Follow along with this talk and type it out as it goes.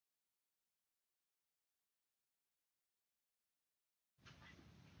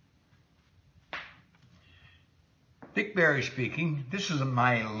Dick Barry speaking. This is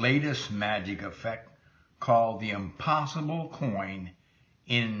my latest magic effect called the impossible coin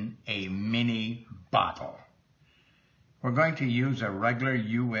in a mini bottle. We're going to use a regular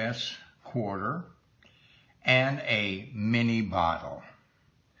US quarter and a mini bottle.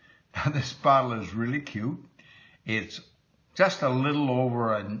 Now this bottle is really cute. It's just a little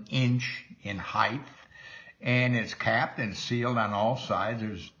over an inch in height, and it's capped and sealed on all sides.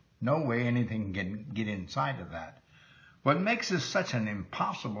 There's no way anything can get inside of that. What makes this such an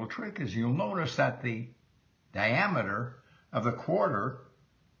impossible trick is you'll notice that the diameter of the quarter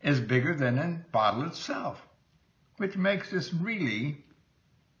is bigger than the bottle itself, which makes this really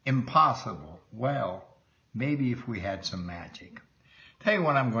impossible. Well, maybe if we had some magic. Tell you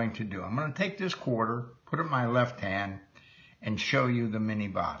what I'm going to do. I'm going to take this quarter, put it in my left hand, and show you the mini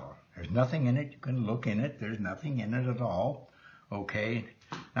bottle. There's nothing in it. You can look in it. There's nothing in it at all. Okay?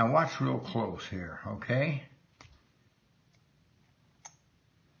 Now watch real close here, okay?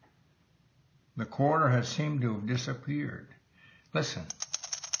 The quarter has seemed to have disappeared. Listen.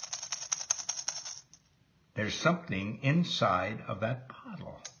 There's something inside of that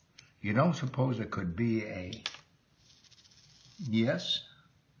bottle. You don't suppose it could be a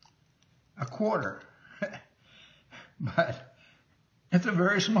quarter. But it's a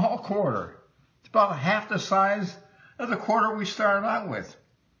very small quarter. It's about half the size of the quarter we started out with.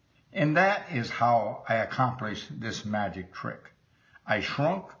 And that is how I accomplished this magic trick. I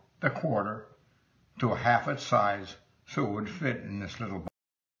shrunk the quarter to half its size so it would fit in this little bottle.